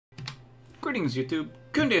Greetings YouTube,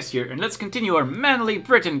 Khundes here, and let's continue our Manly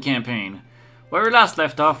Britain campaign. Where we last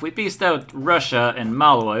left off, we pieced out Russia and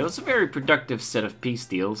Malwa. It was a very productive set of peace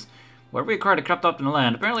deals, where we acquired a crop top in the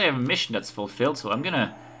land. Apparently I have a mission that's fulfilled, so I'm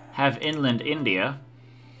gonna have inland India.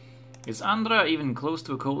 Is Andhra even close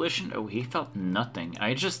to a coalition? Oh, he felt nothing.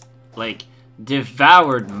 I just, like,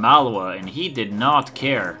 devoured Malwa, and he did not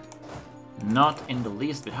care. Not in the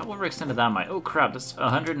least bit. How overextended am I? Oh crap, that's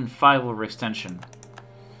 105 overextension.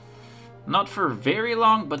 Not for very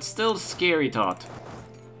long, but still scary thought.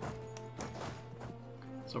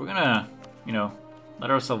 So we're gonna, you know,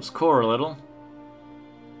 let ourselves core a little.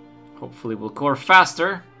 Hopefully we'll core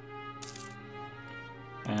faster.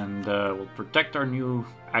 And we'll protect our new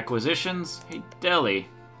acquisitions. Hey, Delhi.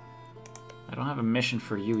 I don't have a mission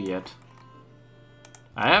for you yet.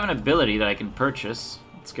 I have an ability that I can purchase.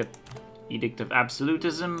 Let's get Edict of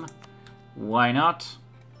Absolutism. Why not?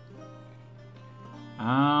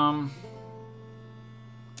 I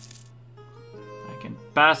can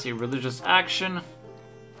pass a religious action.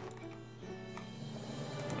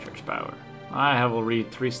 Church power. I have already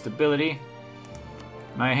 3 stability.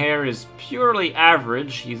 My hair is purely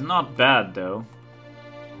average. He's not bad though.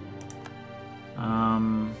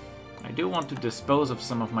 I do want to dispose of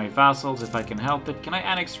some of my vassals if I can help it. Can I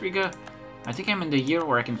annex Riga? I think I'm in the year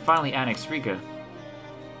where I can finally annex Riga.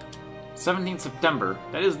 17th September.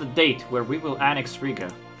 That is the date where we will annex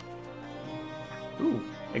Riga. Ooh,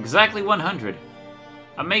 exactly 100.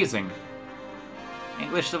 Amazing.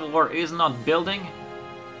 English Civil War is not building,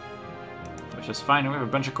 which is fine. We have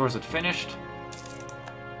a bunch of cores that finished.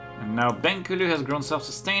 And now Bengkulu has grown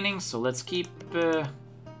self-sustaining, so let's keep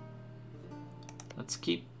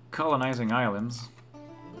colonizing islands.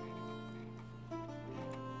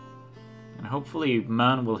 And hopefully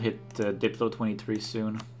Man will hit Diplo 23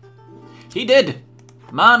 soon. He did!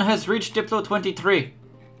 Man has reached Diplo 23.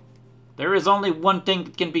 There is only one thing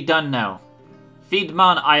that can be done now. Feed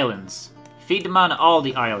Man islands. Feed Man all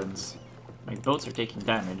the islands. My boats are taking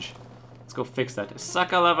damage. Let's go fix that. Is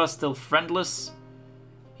Sakalava still friendless?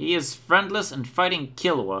 He is friendless and fighting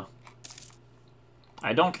Kilwa.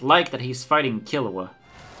 I don't like that he's fighting Kilwa.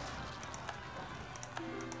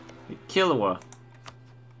 Hey, Kilwa.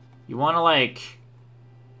 You wanna, like,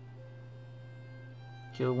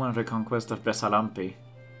 kill one of the conquest of Besalampi.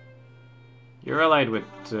 You're allied with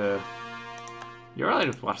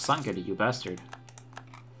Warsankedi, you bastard.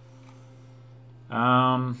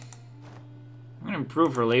 I'm gonna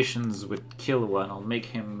improve relations with Kilwa and I'll make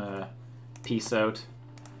him peace out.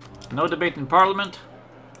 No debate in Parliament.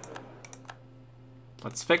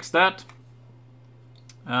 Let's fix that.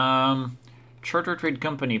 Charter Trade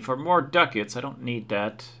Company for more ducats. I don't need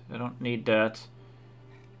that. I don't need that.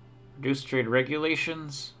 Reduce trade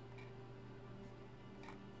regulations.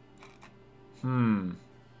 I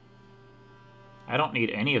don't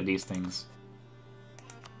need any of these things.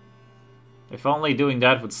 If only doing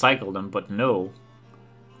that would cycle them, but no.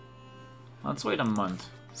 Let's wait a month.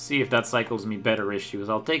 See if that cycles me better issues.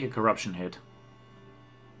 I'll take a corruption hit.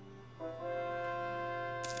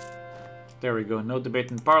 There we go. No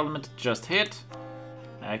debate in Parliament. Just hit.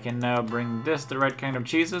 I can now bring this the right kind of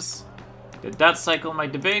Jesus. Did that cycle my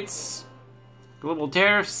debates? Global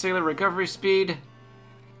tariffs, sailor recovery speed.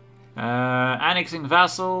 Annexing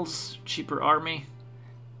vassals, cheaper army.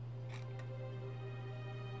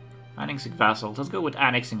 Annexing vassals. Let's go with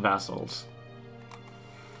annexing vassals.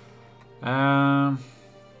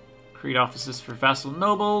 Create offices for vassal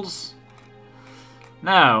nobles.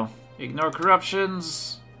 Now, ignore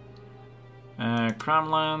corruptions. Crown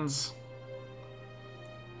lands.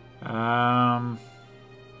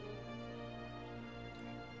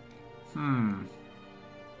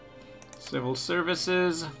 Civil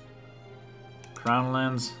services. Crown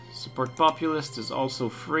lands. Support populist is also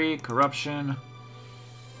free. Corruption.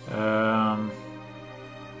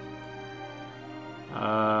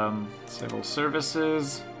 Civil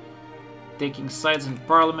services. Taking sides in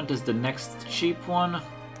Parliament is the next cheap one.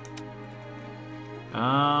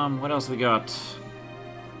 What else we got?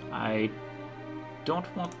 I don't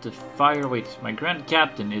want to fire... Wait, my Grand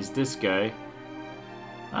Captain is this guy.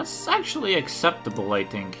 That's actually acceptable, I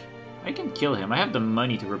think. I can kill him. I have the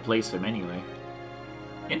money to replace him anyway.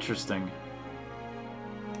 Interesting.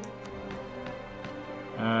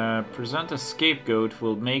 Present a scapegoat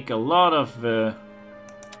will make a lot of...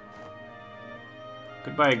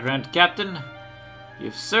 Goodbye, Grand Captain.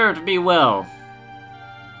 You've served me well.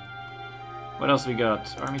 What else we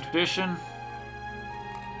got? Army tradition.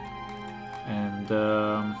 And,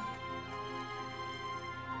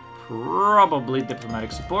 probably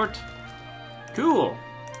diplomatic support. Cool.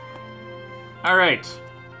 Alright.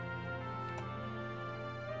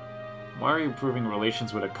 Why are you improving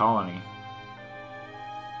relations with a colony?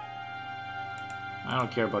 I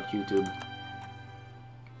don't care about YouTube.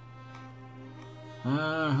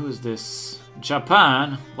 Who is this?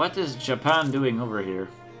 Japan? What is Japan doing over here?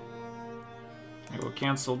 I will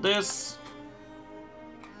cancel this.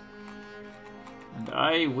 And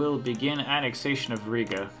I will begin annexation of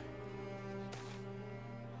Riga.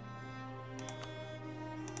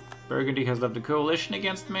 Burgundy has left a coalition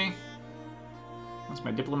against me. Once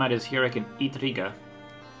my diplomat is here, I can eat Riga.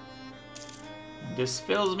 This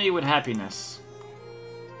fills me with happiness.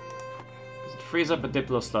 Because it frees up a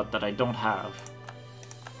diplo slot that I don't have.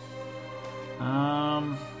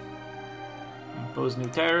 Impose new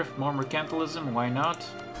tariff, more mercantilism, why not?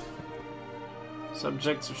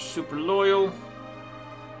 Subjects are super loyal.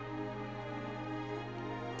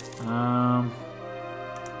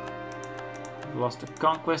 Lost a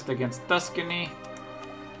conquest against Tuscany.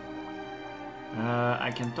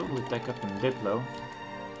 I can totally tech up in Diplo,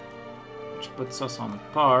 which puts us on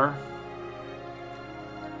par.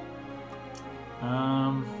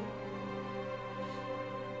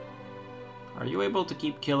 Are you able to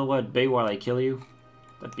keep Killua at bay while I kill you?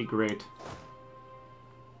 That'd be great.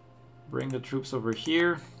 Bring the troops over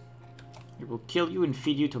here. We will kill you and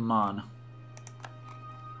feed you to Man.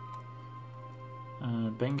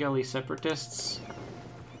 Bengali separatists.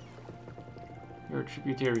 You're a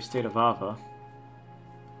tributary state of Ava.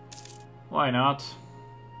 Why not?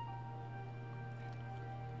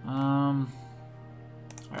 I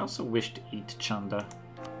also wish to eat Chanda.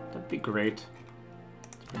 That'd be great.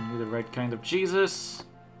 Bring you the right kind of Jesus.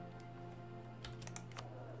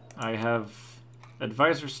 I have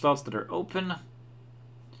advisor slots that are open.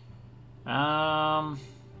 I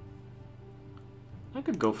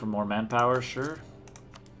could go for more manpower, sure.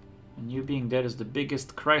 And you being dead is the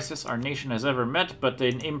biggest crisis our nation has ever met, but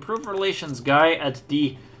an improved relations guy at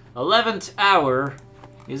the 11th hour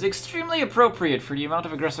is extremely appropriate for the amount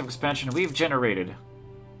of aggressive expansion we've generated.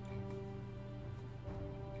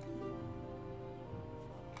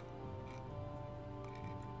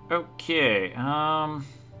 Okay,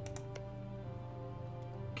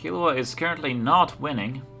 Killua is currently not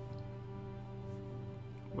winning,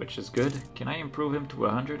 which is good. Can I improve him to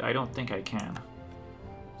 100? I don't think I can.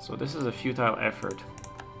 So this is a futile effort.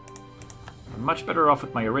 I'm much better off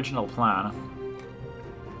with my original plan,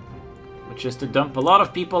 which is to dump a lot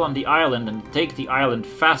of people on the island and take the island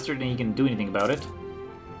faster than he can do anything about it.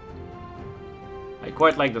 I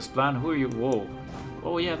quite like this plan. Who are you? Whoa.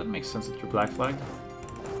 Oh yeah, that makes sense that you're black flagged.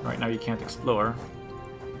 Right now you can't explore.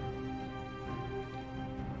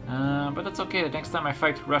 But that's okay. The next time I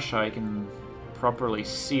fight Russia, I can properly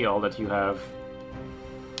see all that you have.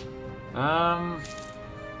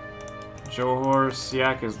 Johor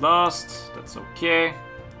Siak is lost. That's okay.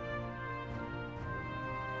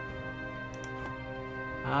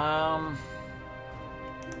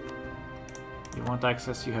 You want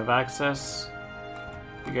access, you have access.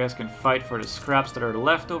 You guys can fight for the scraps that are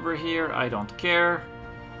left over here. I don't care.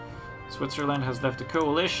 Switzerland has left a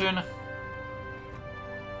coalition.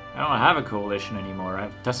 I don't have a coalition anymore. I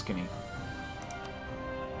have Tuscany.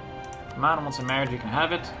 Man wants a marriage, you can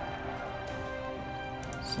have it.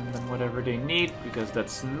 Send them whatever they need, because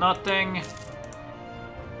that's nothing.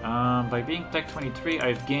 By being Tech 23,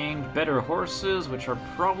 I've gained better horses, which are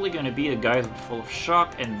probably going to be the guys full of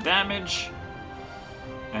shock and damage.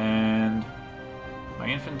 And my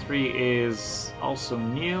infantry is also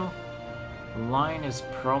new. Line is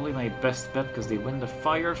probably my best bet because they win the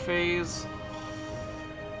fire phase.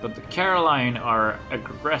 But the Caroline are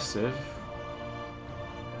aggressive.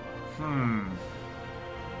 I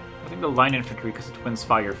think the line infantry because it wins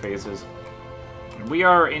fire phases. And we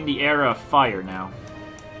are in the era of fire now.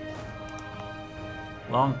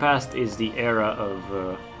 Long past is the era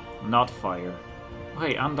of not fire. Oh,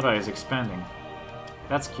 hey, Andhra is expanding.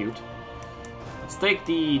 That's cute. Let's take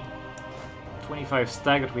the 25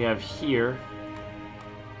 stag that we have here.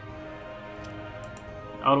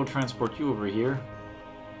 Auto-transport you over here.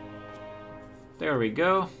 There we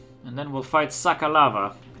go. And then we'll fight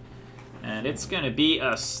Sakalava. And it's gonna be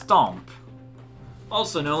a stomp.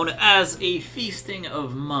 Also known as a feasting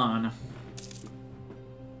of Man.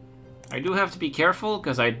 I do have to be careful,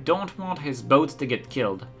 because I don't want his boats to get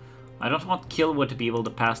killed. I don't want Killua to be able to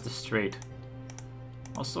pass the strait.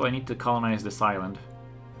 Also, I need to colonize this island.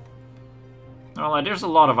 Well, there's a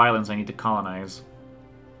lot of islands I need to colonize.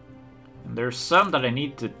 And there's some that I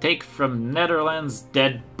need to take from Netherlands'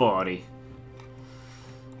 dead body.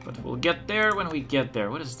 But we'll get there when we get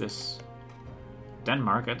there. What is this?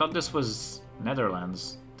 Denmark? I thought this was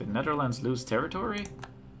Netherlands. Did Netherlands lose territory?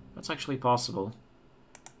 That's actually possible.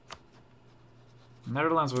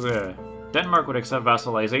 Netherlands with a... Denmark would accept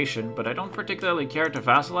vassalization, but I don't particularly care to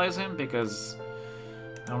vassalize him because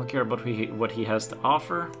I don't care about what he has to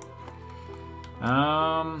offer.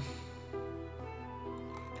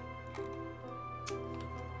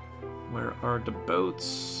 Where are the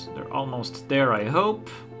boats? They're almost there, I hope.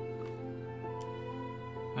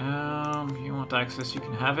 You want access, you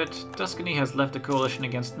can have it. Tuscany has left the coalition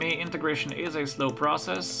against me. Integration is a slow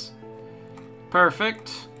process.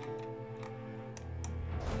 Perfect.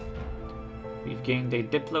 We've gained a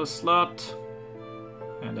Diplo slot.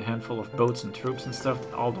 And a handful of boats and troops and stuff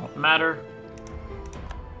that all don't matter.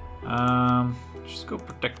 Just go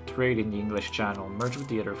protect trade in the English Channel. Merge with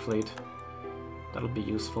the other fleet. That'll be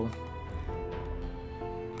useful.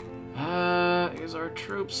 Is our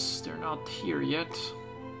troops... They're not here yet.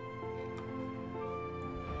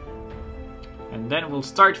 And then we'll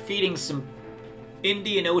start feeding some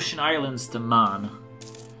Indian Ocean islands to Man.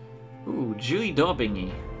 Ooh, Julie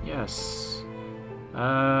Daubigny. Yes.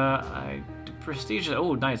 Prestige...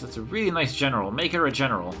 Oh, nice. That's a really nice general. Make her a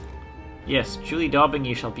general. Yes, Julie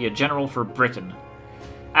Daubigny shall be a general for Britain.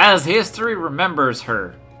 As history remembers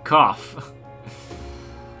her. Cough.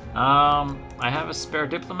 I have a spare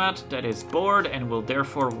diplomat that is bored and will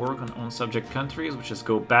therefore work on unsubject countries, which is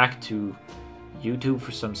go back to YouTube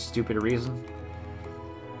for some stupid reason.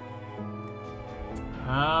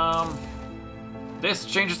 This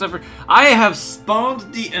changes every... I have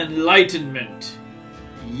spawned the Enlightenment.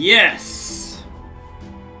 Yes!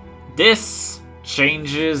 This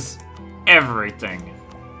changes everything.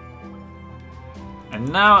 And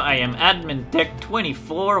now I am admin tech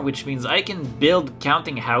 24, which means I can build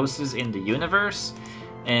counting houses in the universe.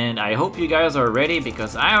 And I hope you guys are ready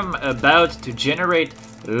because I am about to generate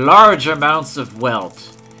large amounts of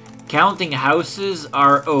wealth. Counting houses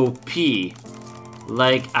are OP.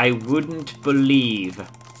 Like I wouldn't believe.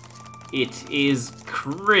 It is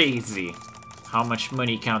crazy how much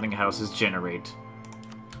money counting houses generate.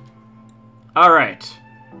 Alright.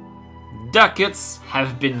 Ducats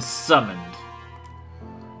have been summoned.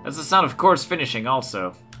 That's the sound of course finishing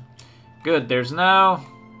also. Good, there's now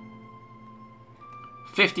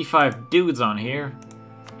 55 dudes on here.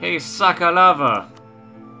 Hey Sakalava.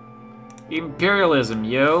 Imperialism,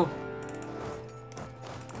 yo.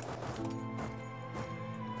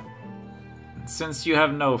 And since you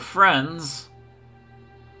have no friends,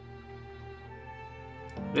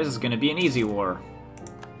 this is gonna be an easy war.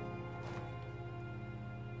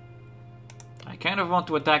 I kind of want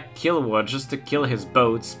to attack Kilwa just to kill his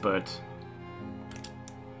boats, but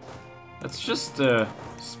let's just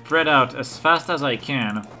spread out as fast as I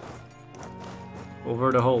can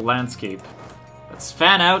over the whole landscape. Let's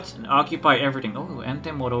fan out and occupy everything. Oh,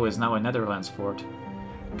 Entemoro is now a Netherlands fort.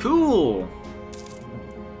 Cool!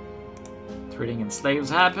 Trading in slaves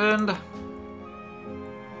happened.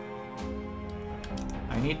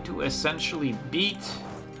 I need to essentially beat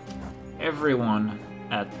everyone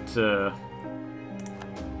at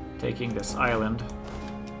taking this island.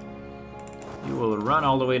 You will run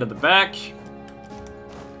all the way to the back.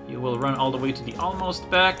 You will run all the way to the almost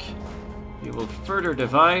back. You will further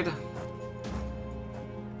divide.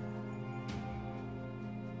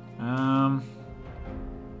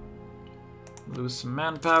 Lose some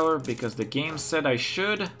manpower because the game said I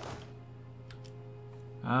should.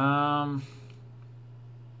 The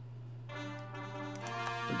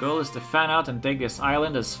goal is to fan out and take this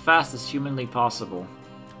island as fast as humanly possible.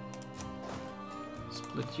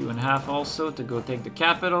 Split you in half also to go take the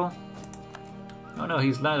capital. Oh no,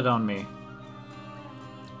 he's landed on me.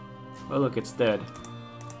 Oh look, it's dead.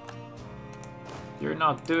 You're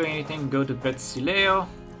not doing anything, go to Betsileo.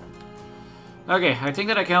 Okay, I think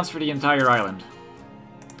that accounts for the entire island.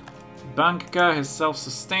 Banka is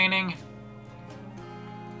self-sustaining.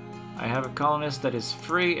 I have a colonist that is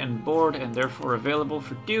free and bored and therefore available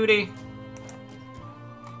for duty.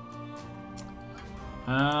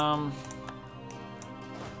 I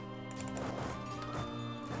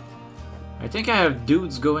think I have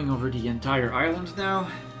dudes going over the entire island now.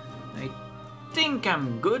 I think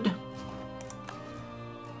I'm good.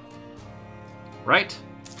 Right?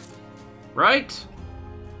 Right?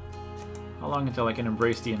 How long until I can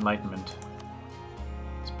embrace the Enlightenment?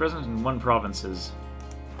 It's present in 1 provinces.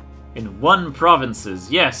 In 1 provinces,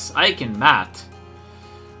 yes, I can mat.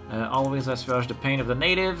 Always assuage the pain of the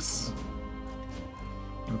natives.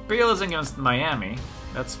 Imperialism against Miami.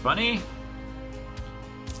 That's funny.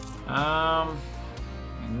 And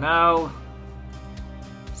now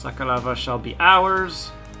Sakalava shall be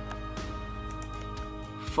ours.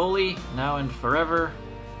 Fully, now and forever.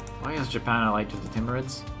 Why is Japan allied to the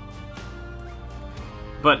Timurids?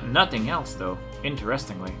 But nothing else, though,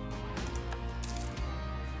 interestingly.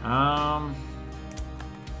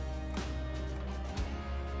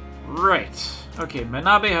 Right. Okay,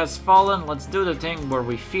 Menabe has fallen. Let's do the thing where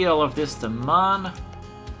we feed all of this to Man.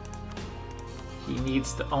 He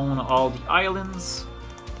needs to own all the islands.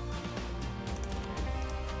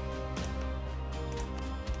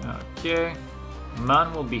 Okay.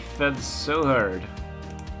 Man will be fed so hard.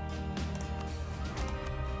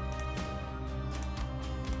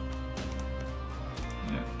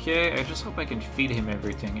 Okay, I just hope I can feed him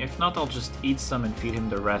everything. If not, I'll just eat some and feed him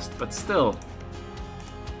the rest, but still.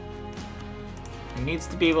 He needs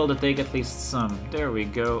to be able to take at least some. There we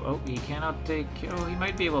go. Oh, he cannot take... Oh, he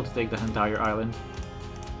might be able to take the entire island.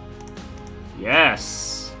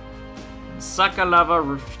 Yes! Sakalava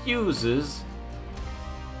refuses.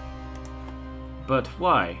 But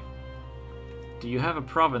why? Do you have a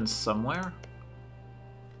province somewhere?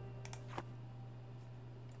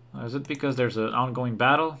 Is it because there's an ongoing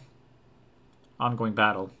battle? Ongoing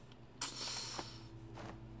battle.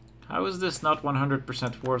 How is this not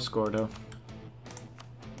 100% war score, though?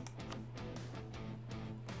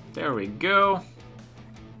 There we go.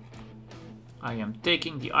 I am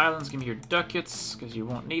taking the islands. Give me your ducats, because you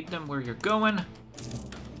won't need them where you're going.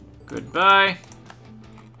 Goodbye.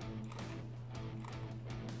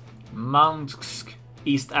 Mountsk,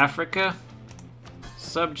 East Africa.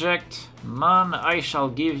 Subject, Man, I shall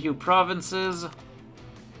give you provinces.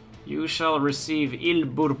 You shall receive Ile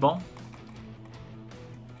Bourbon.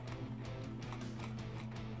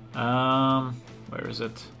 Where is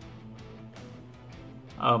it?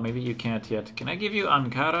 Oh, maybe you can't yet. Can I give you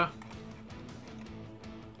Ankara?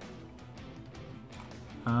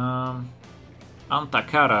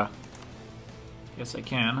 Antakara. Yes, I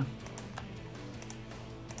can.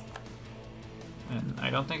 And I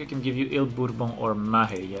don't think I can give you Ile Bourbon or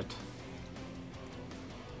Mahe yet.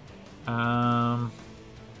 I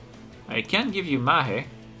can give you Mahe.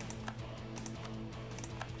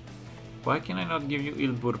 Why can I not give you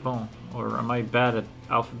Ile Bourbon? Or am I bad at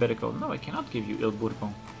alphabetical? No, I cannot give you Ile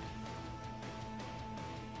Bourbon.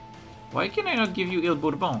 Why can I not give you Ile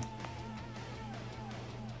Bourbon?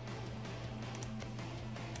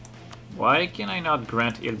 Why can I not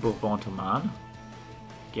grant Ile Bourbon to Man?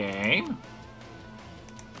 Game?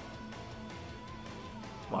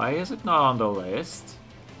 Why is it not on the list?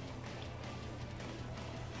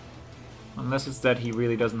 Unless it's that he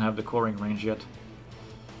really doesn't have the coring range yet.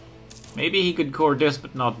 Maybe he could core this,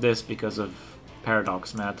 but not this because of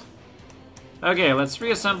Paradox Mat. Okay, let's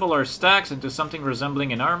reassemble our stacks into something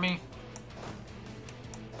resembling an army.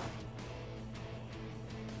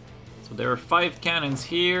 So there are 5 cannons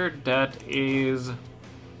here. That is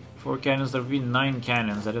 4 cannons. That would be 9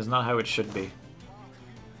 cannons. That is not how it should be.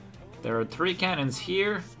 There are 3 cannons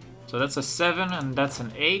here. So that's a 7 and that's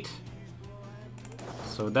an 8.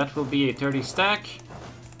 So that will be a 30 stack.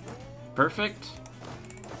 Perfect.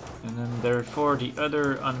 And then therefore the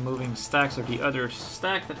other unmoving stacks are the other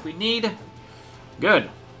stack that we need. Good.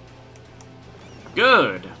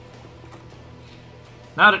 Good.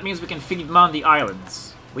 Now that means we can feed Man the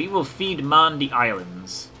islands. We will feed Man the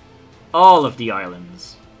islands. All of the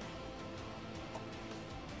islands.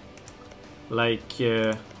 Like,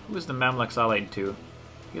 who is the Mamluks allied to?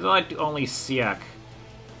 He's allied to only Siak.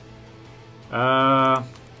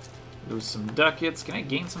 Lose some ducats. Can I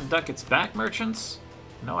gain some ducats back, merchants?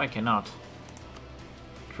 No, I cannot.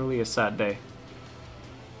 Truly a sad day.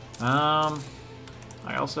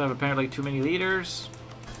 I also have apparently too many leaders.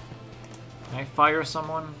 Can I fire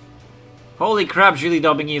someone? Holy crap, Julie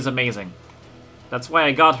Daubigny is amazing. That's why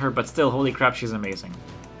I got her, but still, holy crap, she's amazing.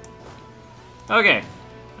 Okay.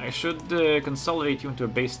 I should consolidate you into a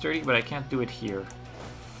base 30, but I can't do it here.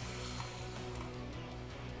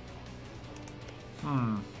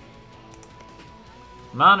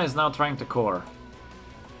 Man is now trying to core.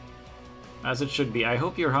 As it should be. I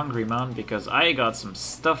hope you're hungry, Man, because I got some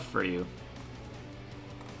stuff for you.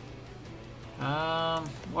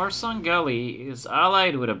 Warsong Gully is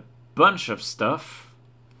allied with a bunch of stuff.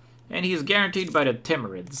 And he's guaranteed by the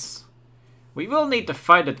Timurids. We will need to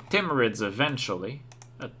fight the Timurids eventually.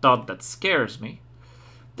 A thought that scares me.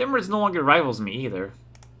 Timurids no longer rivals me either.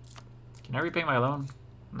 Can I repay my loan?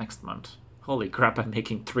 Next month. Holy crap, I'm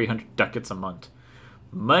making 300 ducats a month.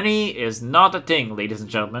 Money is not a thing, ladies and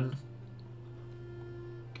gentlemen.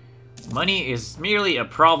 Money is merely a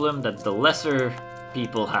problem that the lesser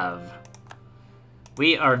people have.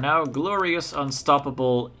 We are now glorious,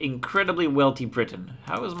 unstoppable, incredibly wealthy Britain.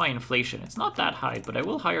 How is my inflation? It's not that high, but I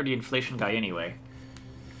will hire the inflation guy anyway.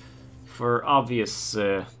 For obvious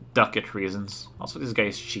ducat reasons. Also, this guy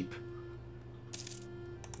is cheap.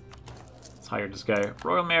 Let's hire this guy.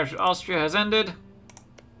 Royal marriage with Austria has ended.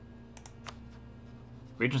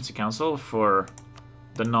 Regency Council for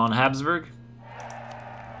the non-Habsburg.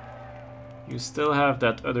 You still have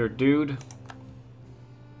that other dude.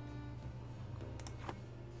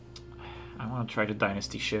 I want to try the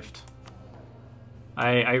Dynasty Shift.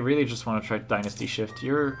 I really just want to try the Dynasty Shift.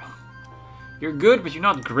 You're good, but you're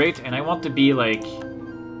not great, and I want to be like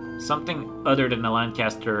something other than a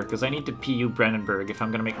Lancaster, because I need to PU Brandenburg if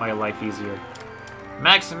I'm gonna make my life easier.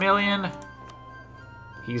 Maximilian,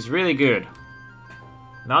 he's really good.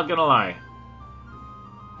 Not gonna lie.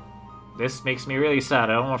 This makes me really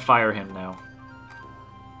sad. I don't want to fire him now.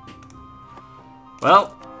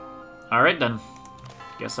 Well, alright then.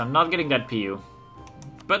 Guess I'm not getting that PU.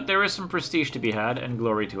 But there is some prestige to be had, and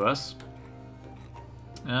glory to us.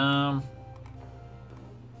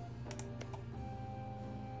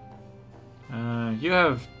 You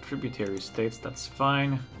have tributary states, that's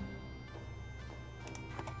fine.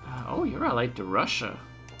 Oh, you're allied to Russia.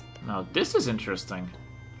 Now this is interesting.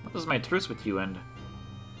 What does my truce with you end?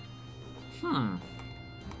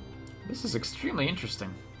 This is extremely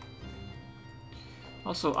interesting.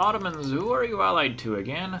 Also, Ottomans, who are you allied to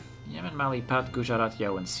again? Yemen, Mali, Pat, Gujarat,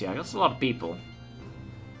 Yao, and Siag. That's a lot of people.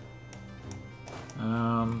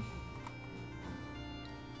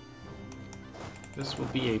 This will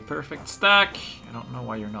be a perfect stack. I don't know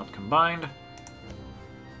why you're not combined.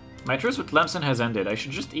 My truce with Tlemcen has ended. I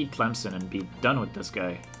should just eat Tlemcen and be done with this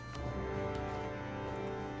guy.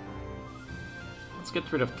 Let's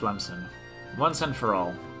get rid of Tlemcen. Once and for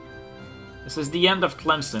all. This is the end of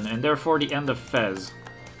Tlemcen, and therefore the end of Fez.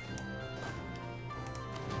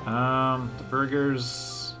 The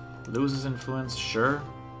Burghers loses influence, sure.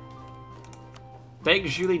 Take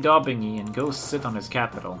Julie d'Aubigny and go sit on his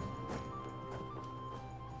capital.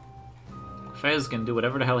 Fez can do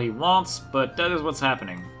whatever the hell he wants, but that is what's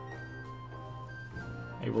happening.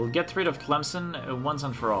 I will get rid of Tlemcen once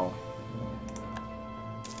and for all.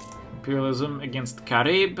 Imperialism against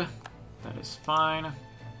Carib. That is fine.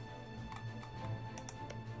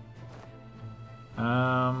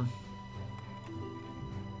 Why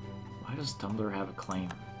does Tumblr have a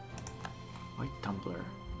claim? White Tumblr.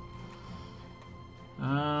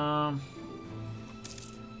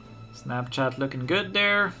 Snapchat looking good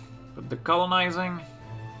there. But the colonizing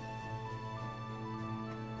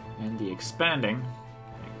and the expanding,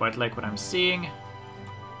 I quite like what I'm seeing.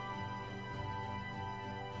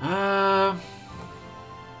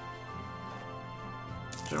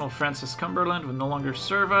 General Francis Cumberland will no longer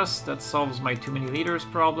serve us. That solves my too many leaders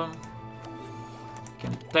problem.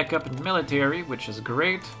 Can tech up in military, which is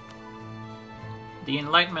great. The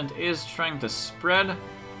Enlightenment is trying to spread.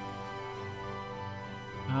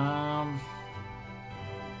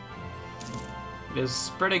 It is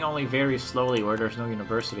spreading only very slowly where there's no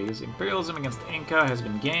universities. Imperialism against Inca has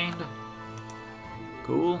been gained.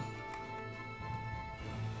 Cool.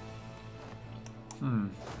 I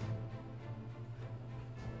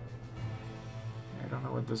don't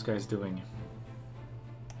know what this guy's doing.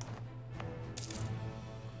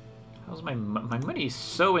 How's my money is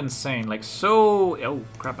so insane, like so... Oh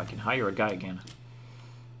crap, I can hire a guy again.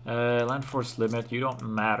 Land force limit, you don't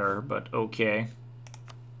matter, but okay.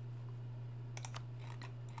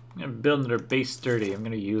 I'm gonna build another base 30, I'm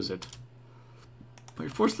gonna use it. My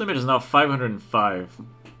force limit is now 505.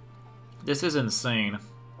 This is insane.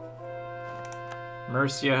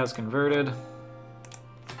 Mercia has converted.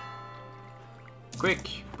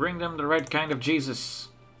 Quick, bring them the right kind of Jesus.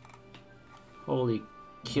 Holy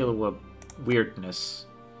kill weirdness.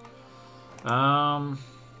 Battle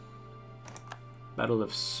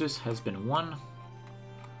of Sus has been won.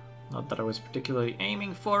 Not that I was particularly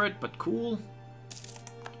aiming for it, but cool.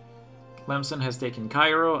 Tlemcen has taken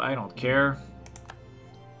Cairo, I don't care.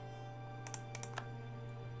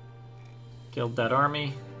 Killed that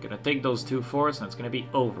army. Gonna take those two forts and it's gonna be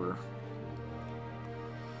over.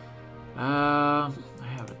 I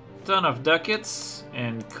have a ton of ducats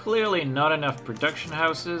and clearly not enough production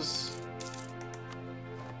houses.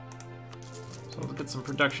 So look at some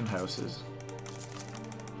production houses.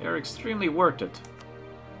 They're extremely worth it.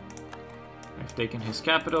 I've taken his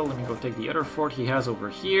capital, let me go take the other fort he has over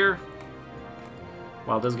here.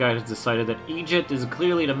 While this guy has decided that Egypt is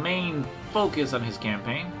clearly the main focus on his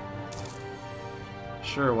campaign.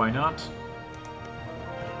 Sure, why not?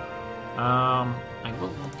 I will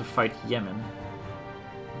want to fight Yemen.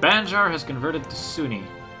 Banjar has converted to Sunni.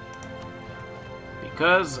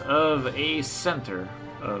 Because of a center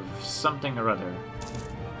of something or other.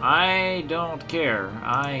 I don't care.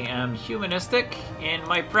 I am humanistic in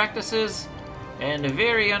my practices and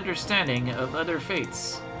very understanding of other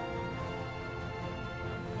faiths.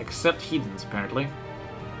 Except heathens, apparently.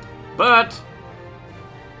 But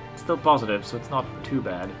Still positive, so it's not too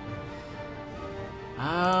bad.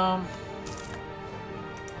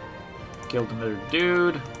 Killed another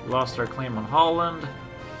dude. Lost our claim on Holland.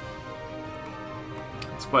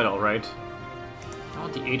 It's quite alright. I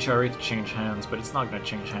want the HRA to change hands, but it's not going to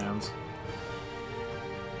change hands.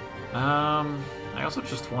 I also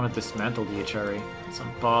just want to dismantle the HRA.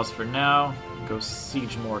 Some pause for now. Go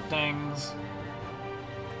siege more things.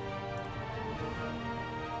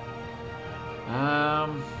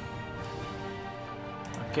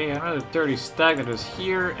 Okay, another 30 stag that is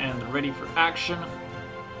here and ready for action.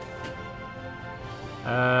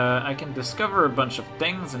 I can discover a bunch of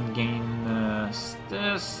things and gain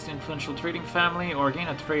this influential trading family or gain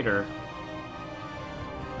a trader.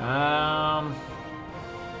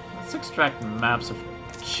 Let's extract maps of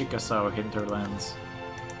Chickasaw hinterlands.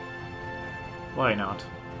 Why not?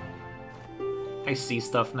 I see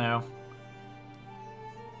stuff now.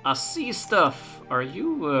 I see stuff! Are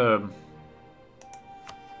you,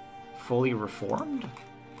 fully reformed?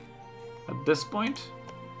 At this point?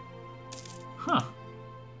 Huh.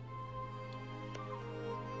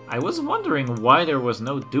 I was wondering why there was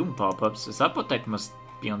no Doom pop-ups. Zapotec must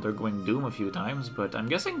be undergoing Doom a few times, but I'm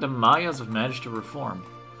guessing the Mayas have managed to reform.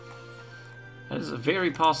 That is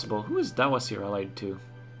very possible. Who is Dawasir allied to?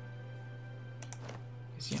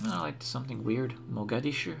 Is Yemen allied to something weird?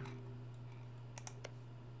 Mogadishu?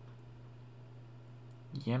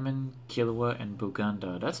 Yemen, Kilwa, and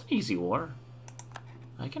Buganda. That's an easy war.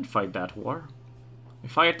 I can fight that war.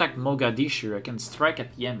 If I attack Mogadishu, I can strike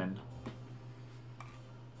at Yemen.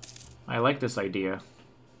 I like this idea.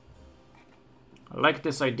 I like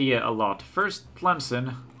this idea a lot. First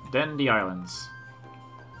Tlemcen, then the islands.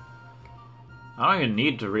 I don't even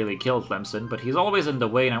need to really kill Tlemcen, but he's always in the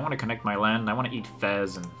way and I want to connect my land. I want to eat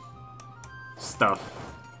fez and stuff.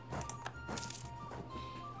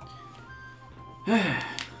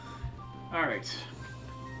 Alright.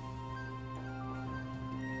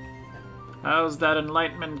 How's that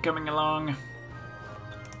enlightenment coming along?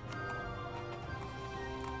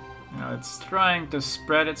 Now it's trying to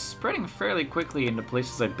spread. It's spreading fairly quickly into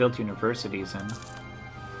places I built universities in.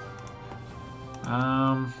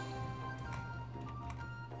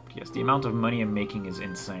 Yes, the amount of money I'm making is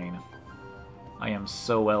insane. I am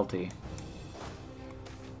so wealthy.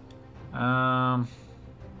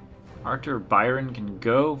 Arthur Byron can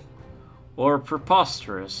go, or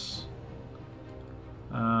Preposterous.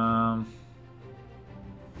 It's a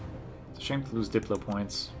shame to lose Diplo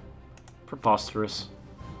points. Preposterous.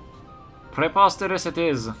 Preposterous it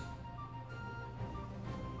is!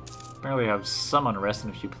 Apparently I have some unrest in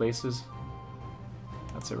a few places.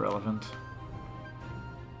 That's irrelevant.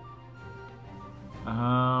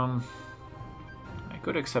 I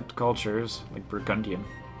could accept cultures, like Burgundian.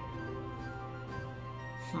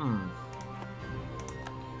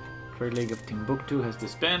 Trade League of Timbuktu has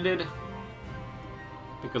disbanded.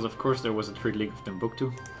 Because of course there was a Trade League of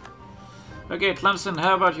Timbuktu. Okay, Tlemcen,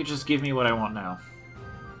 how about you just give me what I want now?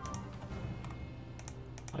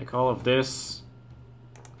 Like all of this.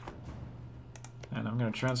 And I'm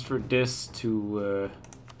gonna transfer this to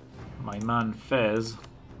my man Fez,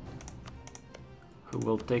 who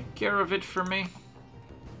will take care of it for me.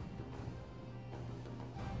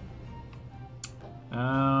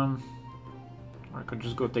 Or I could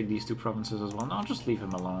just go take these two provinces as well. No, I'll just leave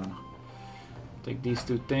him alone. Take these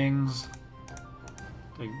two things.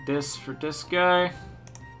 Take this for this guy.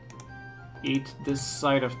 Eat this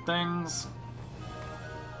side of things.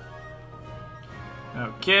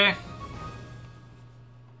 Okay.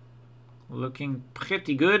 Looking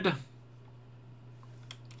pretty good.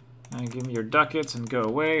 Now give me your ducats and go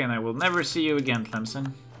away, and I will never see you again,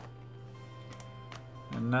 Tlemcen.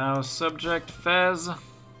 And now, subject Fez.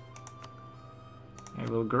 I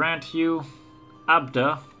will grant you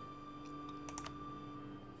Abda.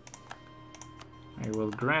 I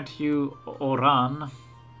will grant you Oran.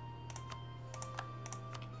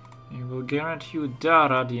 I will grant you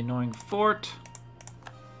Dara, the annoying fort.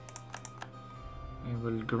 I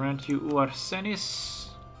will grant you Uarsenis.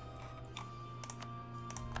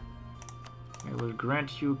 I will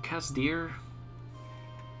grant you Kasdir.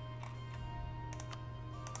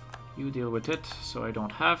 You deal with it, so I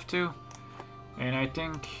don't have to. And I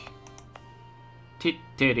think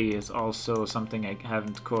Titteri is also something I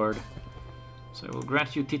haven't cored. So I will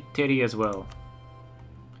grant you Titteri as well.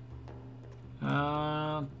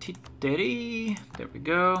 Titteri. There we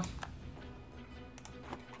go.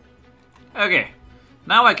 Okay.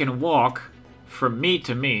 Now I can walk from me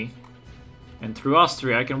to me. And through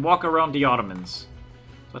Austria, I can walk around the Ottomans.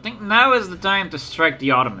 So I think now is the time to strike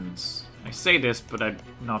the Ottomans. I say this, but I'm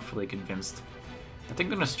not fully convinced. I think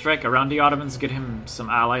I'm gonna strike around the Ottomans, get him some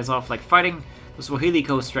allies off. Like, fighting the Swahili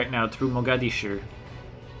coast right now through Mogadishu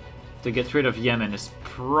to get rid of Yemen is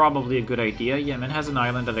probably a good idea. Yemen has an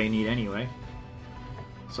island that I need anyway,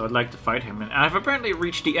 so I'd like to fight him. And I've apparently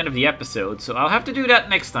reached the end of the episode, so I'll have to do that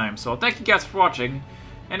next time. So I'll thank you guys for watching,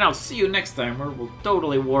 and I'll see you next time where we'll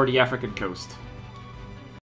totally war the African coast.